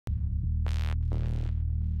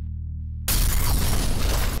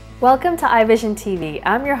Welcome to iVision TV.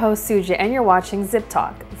 I'm your host Suja and you're watching Zip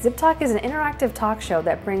Talk. Zip Talk is an interactive talk show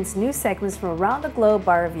that brings new segments from around the globe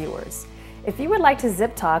by our viewers. If you would like to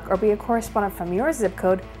Zip Talk or be a correspondent from your zip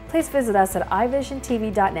code, please visit us at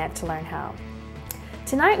ivisiontv.net to learn how.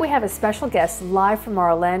 Tonight we have a special guest live from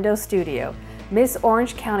our Orlando studio, Miss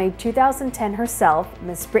Orange County 2010 herself,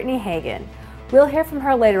 Miss Brittany Hagan. We'll hear from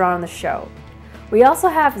her later on in the show. We also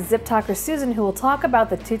have Zip Talker Susan, who will talk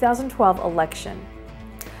about the 2012 election.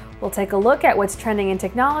 We'll take a look at what's trending in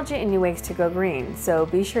technology and new ways to go green, so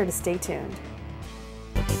be sure to stay tuned.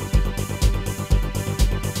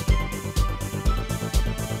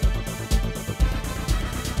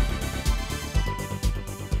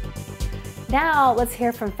 Now let's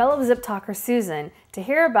hear from fellow Zip Talker Susan to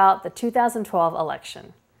hear about the 2012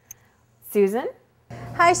 election. Susan?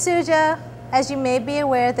 Hi Suja. As you may be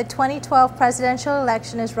aware, the 2012 presidential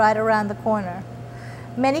election is right around the corner.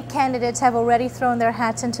 Many candidates have already thrown their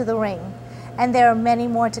hats into the ring, and there are many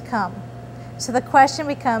more to come. So the question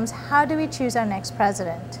becomes, how do we choose our next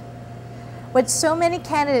president? With so many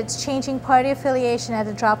candidates changing party affiliation at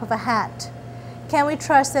the drop of a hat, can we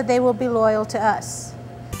trust that they will be loyal to us?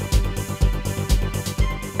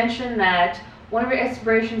 You mentioned that one of your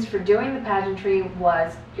inspirations for doing the pageantry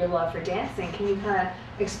was your love for dancing. Can you kind of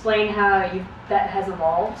explain how that has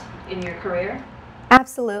evolved in your career?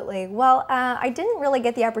 Absolutely. Well, I didn't really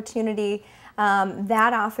get the opportunity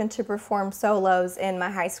that often to perform solos in my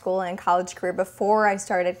high school and college career before I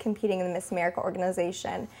started competing in the Miss America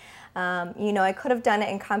organization. I could have done it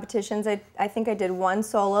in competitions. I think I did one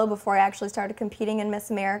solo before I actually started competing in Miss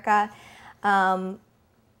America. But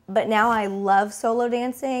now I love solo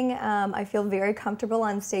dancing. I feel very comfortable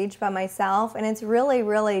on stage by myself, and it's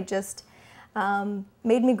really just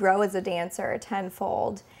made me grow as a dancer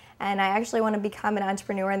tenfold. And I actually want to become an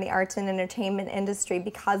entrepreneur in the arts and entertainment industry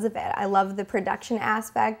because of it. I love the production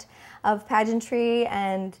aspect of pageantry,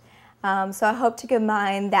 and so I hope to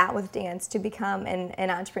combine that with dance to become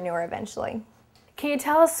an entrepreneur eventually. Can you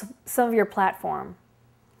tell us some of your platform?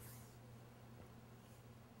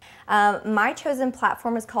 My chosen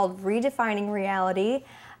platform is called Redefining Reality,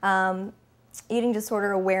 Eating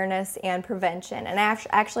Disorder Awareness and Prevention. And I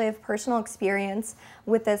actually have personal experience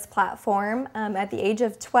with this platform. At the age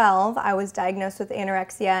of 12, I was diagnosed with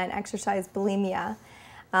anorexia and exercise bulimia.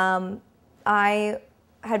 I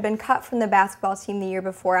had been cut from the basketball team the year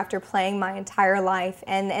before after playing my entire life,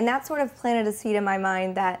 and that sort of planted a seed in my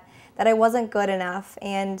mind that I wasn't good enough,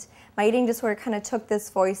 and my eating disorder kind of took this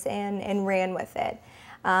voice and ran with it.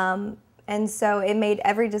 And so it made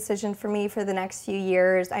every decision for me for the next few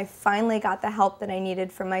years. I finally got the help that I needed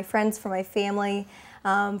from my friends, from my family,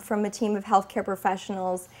 from a team of healthcare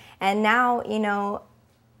professionals. And now,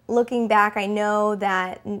 looking back, I know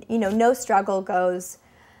that, no struggle goes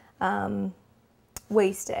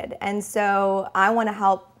wasted. And so I want to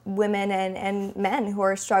help women and men who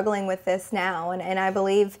are struggling with this now. And I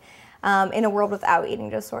believe in a world without eating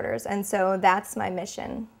disorders. And so that's my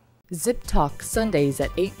mission. Zip Talk Sundays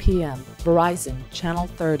at 8 p.m. Verizon Channel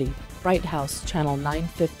 30, Bright House Channel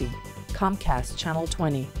 950, Comcast Channel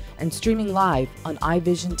 20, and streaming live on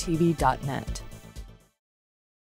ivisiontv.net.